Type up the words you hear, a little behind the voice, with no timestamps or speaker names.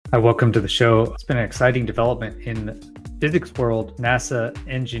Hi, welcome to the show. It's been an exciting development in the physics world. NASA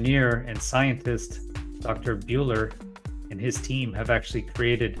engineer and scientist Dr. Buhler and his team have actually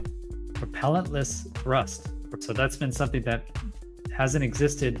created propellantless thrust. So that's been something that hasn't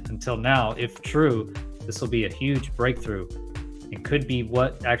existed until now. If true, this will be a huge breakthrough and could be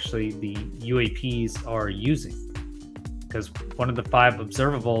what actually the UAPs are using. Because one of the 5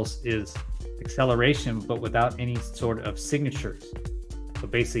 observables is acceleration, but without any sort of signatures. So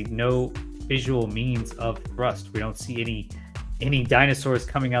basically no visual means of thrust. We don't see any dinosaurs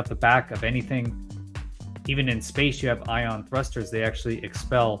coming out the back of anything. Even in space, you have ion thrusters. They actually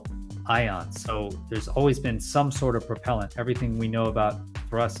expel ions. So there's always been some sort of propellant. Everything we know about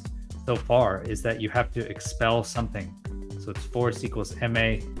thrust so far is that you have to expel something. So it's force equals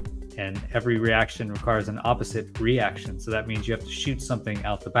ma, and every reaction requires an opposite reaction. So that means you have to shoot something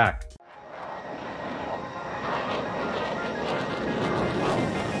out the back.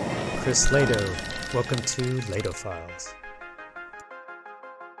 Chris Lehto, welcome to LehtoFiles.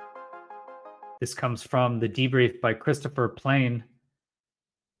 This comes from the debrief by Christopher Plain.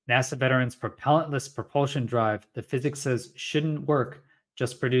 NASA veterans propellantless propulsion drive, the physics says shouldn't work,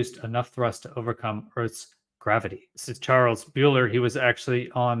 just produced enough thrust to overcome Earth's gravity. This is Charles Buhler. He was actually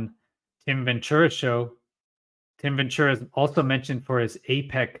on Tim Ventura's show. Tim Ventura is also mentioned for his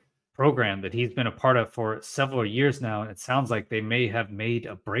APEC program that he's been a part of for several years now, and it sounds like they may have made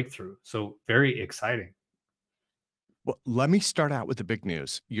a breakthrough. So very exciting. Well, let me start out with the big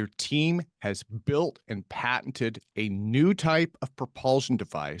news. Your team has built and patented a new type of propulsion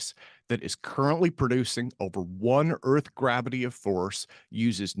device that is currently producing over 1 Earth gravity of force,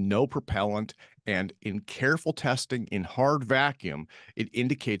 uses no propellant, and in careful testing in hard vacuum, it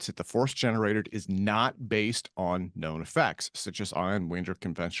indicates that the force generated is not based on known effects, such as ion, wind, or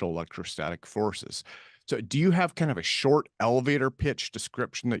conventional electrostatic forces. So do you have kind of a short elevator pitch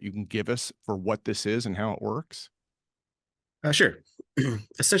description that you can give us for what this is and how it works? Sure.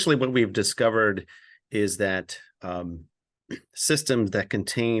 Essentially, what we've discovered is that systems that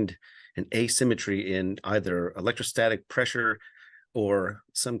contained an asymmetry in either electrostatic pressure or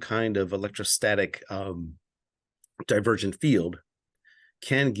some kind of electrostatic divergent field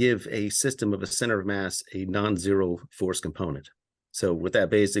can give a system of a center of mass a non-zero force component. So what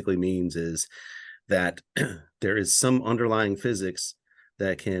that basically means is that there is some underlying physics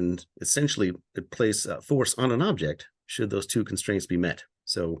that can essentially place force on an object should those 2 constraints be met.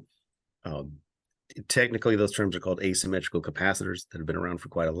 So technically, those terms are called asymmetrical capacitors that have been around for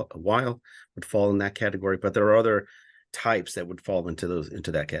quite a while, would fall in that category. But there are other types that would fall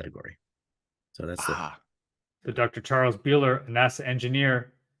into that category. So that's So Dr. Charles Buhler, a NASA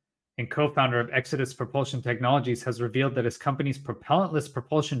engineer and co-founder of Exodus Propulsion Technologies, has revealed that his company's propellantless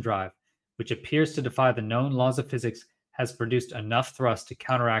propulsion drive, which appears to defy the known laws of physics, has produced enough thrust to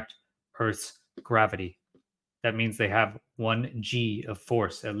counteract Earth's gravity. That means they have 1 G of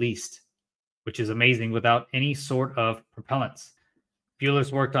force at least, which is amazing without any sort of propellants.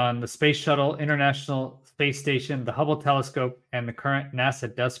 Buhler's worked on the Space Shuttle, International Space Station, the Hubble Telescope, and the current NASA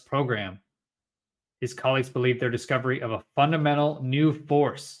DUST program. His colleagues believe their discovery of a fundamental new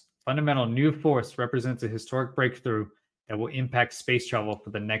force represents a historic breakthrough that will impact space travel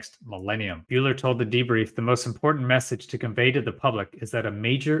for the next millennium. Buhler told the debrief, the most important message to convey to the public is that a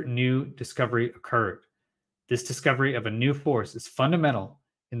major new discovery occurred. This discovery of a new force is fundamental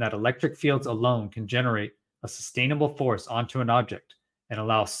in that electric fields alone can generate a sustainable force onto an object and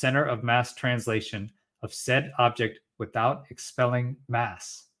allow center of mass translation of said object without expelling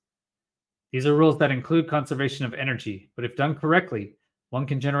mass. These are rules that include conservation of energy, but if done correctly, one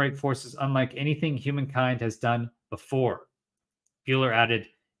can generate forces unlike anything humankind has done before. Buhler added,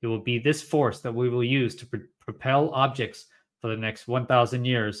 it will be this force that we will use to propel objects for the next 1,000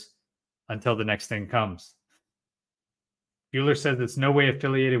 years until the next thing comes. Buhler says it's no way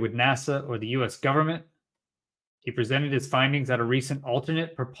affiliated with NASA or the US government. He presented his findings at a recent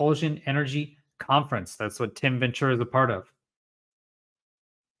alternate propulsion energy conference. That's what Tim Ventura is a part of.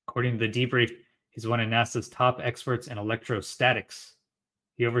 According to the debrief, he's one of NASA's top experts in electrostatics.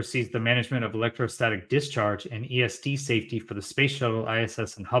 He oversees the management of electrostatic discharge and ESD safety for the Space Shuttle,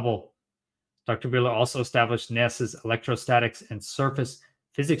 ISS, and Hubble. Dr. Buhler also established NASA's Electrostatics and Surface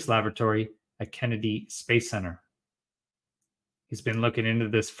Physics Laboratory at Kennedy Space Center. He's been looking into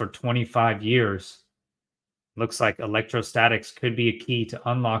this for 25 years. Looks like electrostatics could be a key to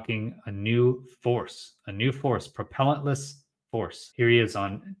unlocking a new force, propellantless force. Here he is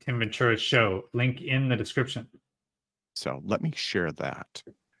on Tim Ventura's show. Link in the description. So let me share that.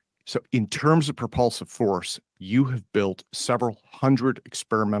 So in terms of propulsive force, you have built several hundred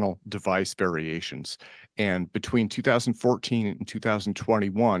experimental device variations. And between 2014 and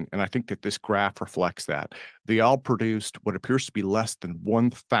 2021, and I think that this graph reflects that, they all produced what appears to be less than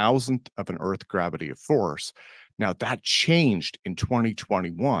 1,000th of an Earth gravity of force. Now, that changed in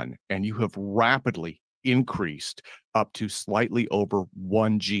 2021, and you have rapidly increased up to slightly over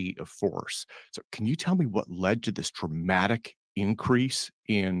 1G of force. So can you tell me what led to this dramatic increase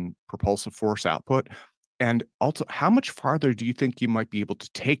in propulsive force output? And also, how much farther do you think you might be able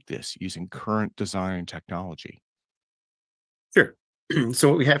to take this using current design technology? Sure. So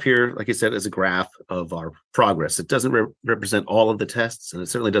what we have here, like I said, is a graph of our progress. It doesn't represent all of the tests, and it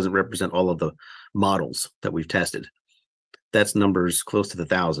certainly doesn't represent all of the models that we've tested. That's numbers close to the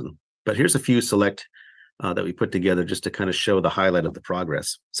 1,000. But here's a few select that we put together just to kind of show the highlight of the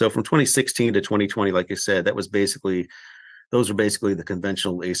progress. So from 2016 to 2020, like I said, those were basically the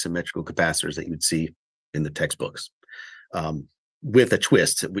conventional asymmetrical capacitors that you'd see in the textbooks. With a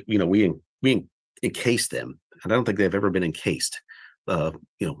twist, we encased them, and I don't think they've ever been encased,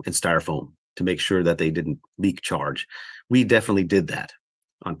 in styrofoam to make sure that they didn't leak charge. We definitely did that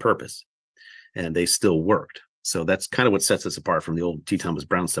on purpose, and they still worked. So that's kind of what sets us apart from the old T. Thomas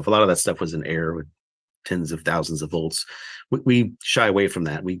Brown stuff. A lot of that stuff was in air with tens of thousands of volts. We shy away from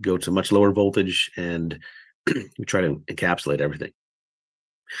that. We go to much lower voltage, and we try to encapsulate everything.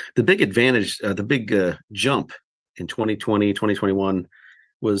 The big advantage, the big jump in 2020, 2021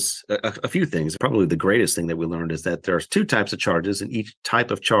 was a few things. Probably the greatest thing that we learned is that there's two types of charges, and each type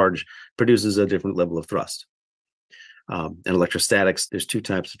of charge produces a different level of thrust. In electrostatics, there's two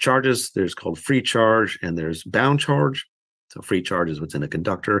types of charges. There's called free charge and there's bound charge. So free charge is what's in a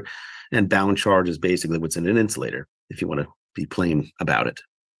conductor, and bound charge is basically what's in an insulator, if you want to be plain about it.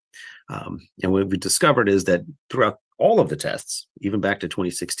 And what we discovered is that throughout all of the tests, even back to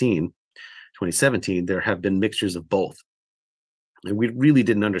 2016, 2017, there have been mixtures of both. And we really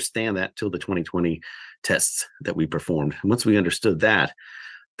didn't understand that till the 2020 tests that we performed. And once we understood that,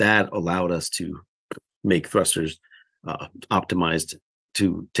 that allowed us to make thrusters optimized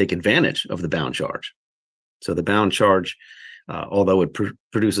to take advantage of the bound charge. So the bound charge, although it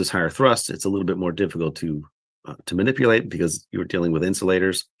produces higher thrust, it's a little bit more difficult to manipulate because you're dealing with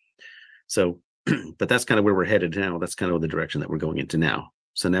insulators. So, but that's kind of where we're headed now. That's kind of the direction that we're going into now.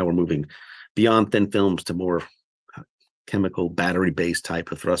 So now we're moving beyond thin films to more chemical battery-based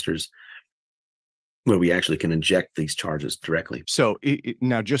type of thrusters, where we actually can inject these charges directly. So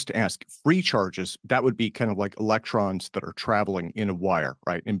now just to ask, free charges, that would be kind of like electrons that are traveling in a wire,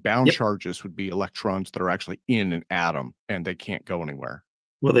 right? And bound charges would be electrons that are actually in an atom and they can't go anywhere.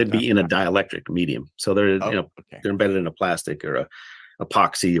 Well, they'd be in a dielectric medium. So they're, they're embedded in a plastic or a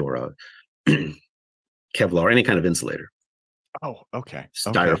epoxy or a Kevlar, any kind of insulator. Oh, okay.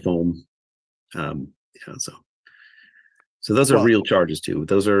 Styrofoam. So those are real charges too.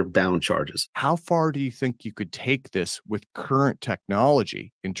 Those are bound charges. How far do you think you could take this with current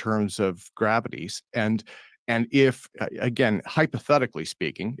technology in terms of gravities? And if, again, hypothetically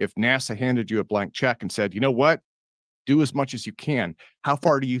speaking, if NASA handed you a blank check and said, you know what, do as much as you can, how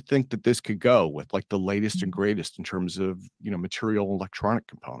far do you think that this could go with like the latest and greatest in terms of, material electronic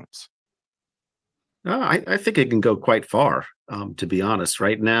components? I think it can go quite far, to be honest.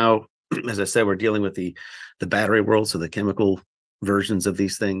 Right now, as I said, we're dealing with the battery world, so the chemical versions of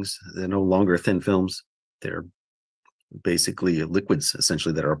these things. They're no longer thin films. They're basically liquids,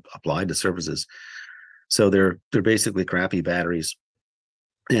 essentially, that are applied to surfaces. So they're basically crappy batteries.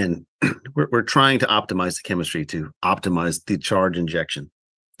 And we're trying to optimize the chemistry to optimize the charge injection.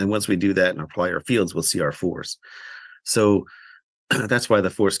 And once we do that and apply our fields, we'll see our force. So that's why the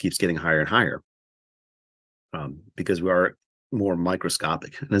force keeps getting higher and higher, because we are more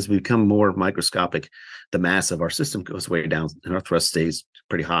microscopic. And as we become more microscopic, the mass of our system goes way down and our thrust stays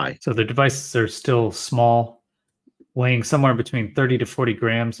pretty high. So the devices are still small, weighing somewhere between 30 to 40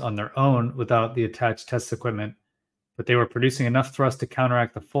 grams on their own without the attached test equipment, but they were producing enough thrust to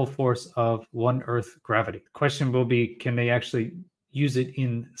counteract the full force of one Earth gravity. The question will be, can they actually use it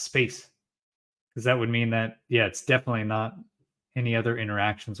in space? Because that would mean that, it's definitely not any other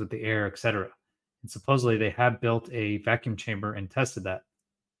interactions with the air, etc. And supposedly they have built a vacuum chamber and tested that.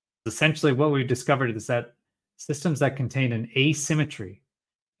 Essentially, what we've discovered is that systems that contain an asymmetry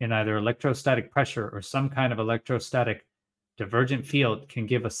in either electrostatic pressure or some kind of electrostatic divergent field can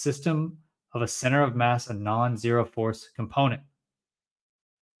give a system of a center of mass a non-zero force component.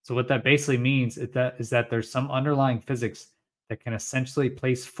 So what that basically means is that there's some underlying physics that can essentially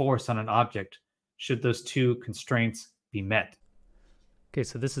place force on an object should those two constraints be met. Okay,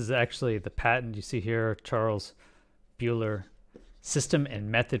 so this is actually the patent you see here, Charles Buhler System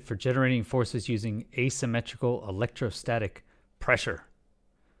and method for generating forces using asymmetrical electrostatic pressure.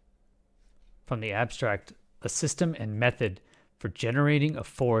 From the abstract, a system and method for generating a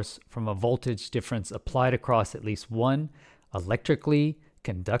force from a voltage difference applied across at least one electrically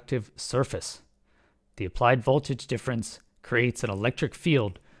conductive surface. The applied voltage difference creates an electric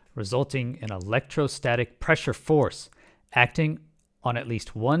field resulting in electrostatic pressure force acting on at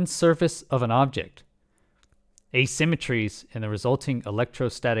least one surface of an object. Asymmetries in the resulting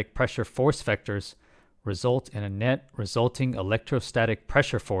electrostatic pressure force vectors result in a net resulting electrostatic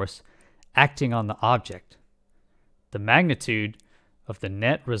pressure force acting on the object. The magnitude of the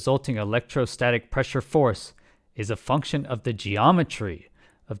net resulting electrostatic pressure force is a function of the geometry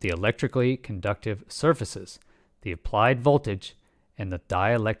of the electrically conductive surfaces, the applied voltage, and the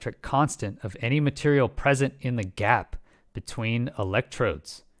dielectric constant of any material present in the gap between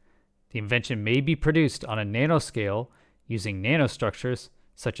electrodes. The invention may be produced on a nanoscale using nanostructures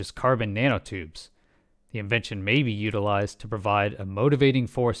such as carbon nanotubes. The invention may be utilized to provide a motivating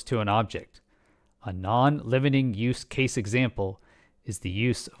force to an object. A non-limiting use case example is the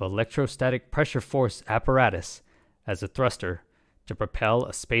use of electrostatic pressure force apparatus as a thruster to propel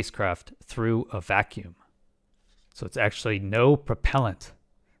a spacecraft through a vacuum. So it's actually no propellant.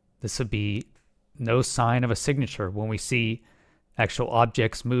 This would be no sign of a signature when we see actual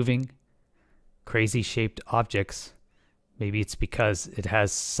objects moving, crazy shaped objects. Maybe it's because it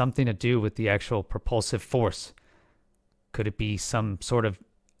has something to do with the actual propulsive force. Could it be some sort of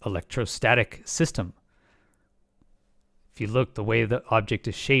electrostatic system? If you look the way the object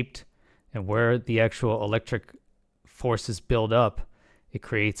is shaped and where the actual electric forces build up, it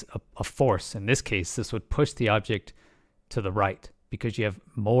creates a force. In this case, this would push the object to the right because you have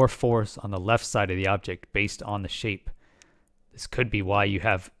more force on the left side of the object based on the shape. This could be why you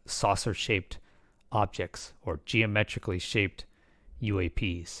have saucer-shaped objects or geometrically shaped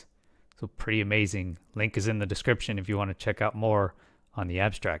UAPs. So pretty amazing. Link is in the description if you want to check out more on the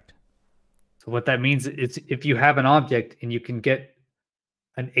abstract. So what that means is if you have an object and you can get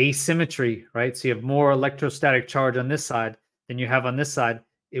an asymmetry, right? So you have more electrostatic charge on this side than you have on this side,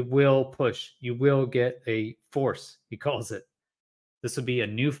 it will push. You will get a force, he calls it. This would be a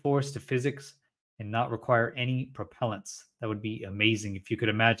new force to physics and not require any propellants. That would be amazing. If you could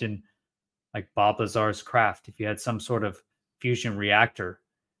imagine like Bob Lazar's craft, if you had some sort of fusion reactor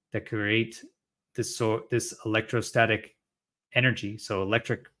that create this electrostatic energy, so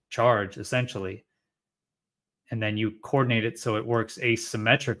electric charge essentially, and then you coordinate it so it works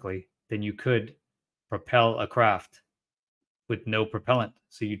asymmetrically, then you could propel a craft with no propellant.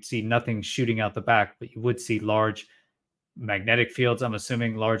 So you'd see nothing shooting out the back, but you would see large magnetic fields. I'm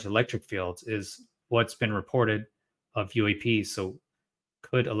assuming large electric fields is what's been reported of UAPs. So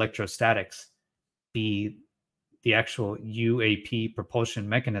could electrostatics be the actual UAP propulsion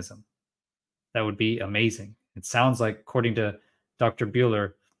mechanism? That would be amazing. It sounds like, according to Dr.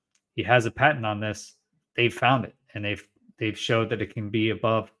 Buhler, he has a patent on this. They've found it, and they've showed that it can be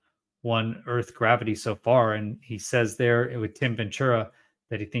above 1 Earth gravity so far. And he says there with Tim Ventura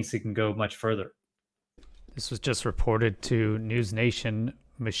that he thinks it can go much further. This was just reported to News Nation.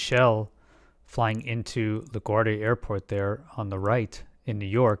 Michelle, flying into LaGuardia Airport there on the right in New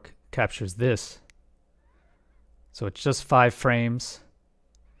York, captures this. So it's just 5 frames.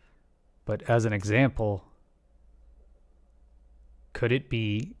 But as an example, could it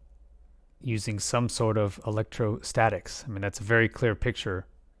be using some sort of electrostatics? I mean, that's a very clear picture.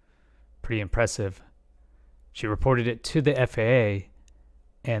 Pretty impressive. She reported it to the FAA,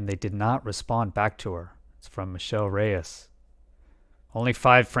 and they did not respond back to her. It's from Michelle Reyes. Only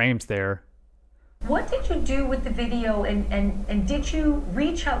 5 frames there. What did you do with the video, and did you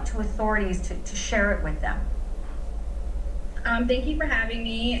reach out to authorities to share it with them? Thank you for having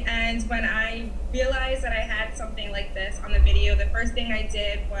me. And when I realized that I had something like this on the video, the first thing I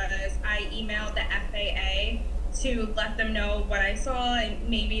did was I emailed the FAA to let them know what I saw, and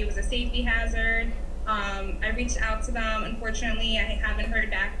maybe it was a safety hazard. I reached out to them. Unfortunately, I haven't heard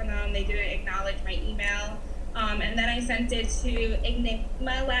back from them. They didn't acknowledge my email. And then I sent it to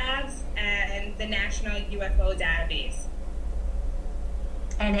Enigma Labs and the National UFO Database.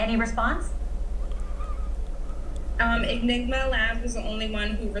 And any response? Enigma Labs was the only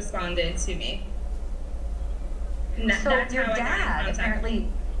one who responded to me. So that's your how dad apparently...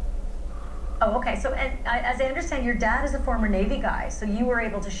 Oh, okay. So as I understand, your dad is a former Navy guy, so you were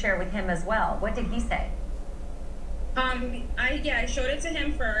able to share with him as well. What did he say? I showed it to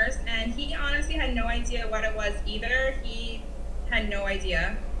him first, and he honestly had no idea what it was either. He had no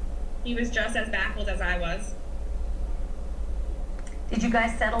idea. He was just as baffled as I was. Did you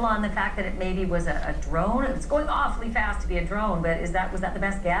guys settle on the fact that it maybe was a drone? It's going awfully fast to be a drone, but was that the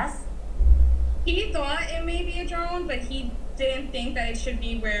best guess? He thought it may be a drone, but he didn't think that it should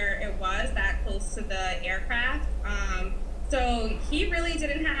be where it was, that close to the aircraft. So he really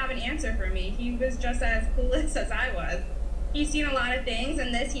didn't have an answer for me. He was just as clueless as I was. He's seen a lot of things,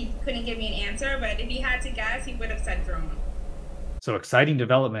 and this he couldn't give me an answer, but if he had to guess, he would have said drone. So exciting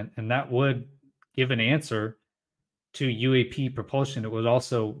development, and that would give an answer to UAP propulsion. It would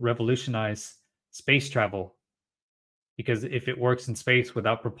also revolutionize space travel, because if it works in space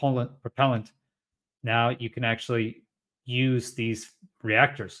without propellant, now you can actually use these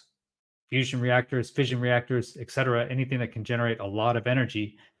reactors, fusion reactors, fission reactors, etc., anything that can generate a lot of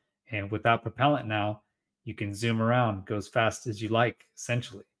energy. And without propellant now, you can zoom around, go as fast as you like,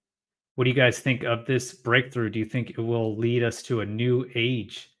 essentially. What do you guys think of this breakthrough? Do you think it will lead us to a new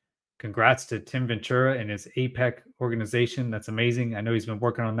age? Congrats to Tim Ventura and his APEC organization. That's amazing. I know he's been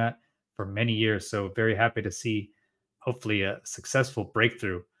working on that for many years. So very happy to see, hopefully, a successful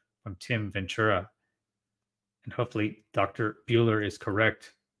breakthrough from Tim Ventura. And hopefully Dr. Buhler is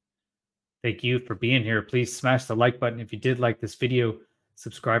correct. Thank you for being here. Please smash the like button if you did like this video.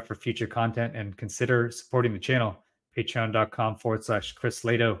 Subscribe for future content and consider supporting the channel. Patreon.com/Chris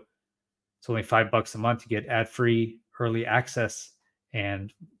Lehto. It's only $5 a month to get ad-free early access.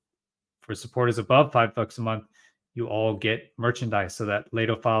 And for supporters above $5 a month, you all get merchandise. So that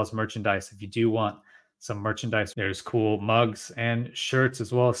LehtoFiles merchandise, if you do want some merchandise, there's cool mugs and shirts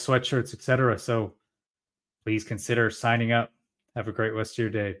as well as sweatshirts, etc. So please consider signing up. Have a great rest of your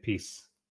day. Peace.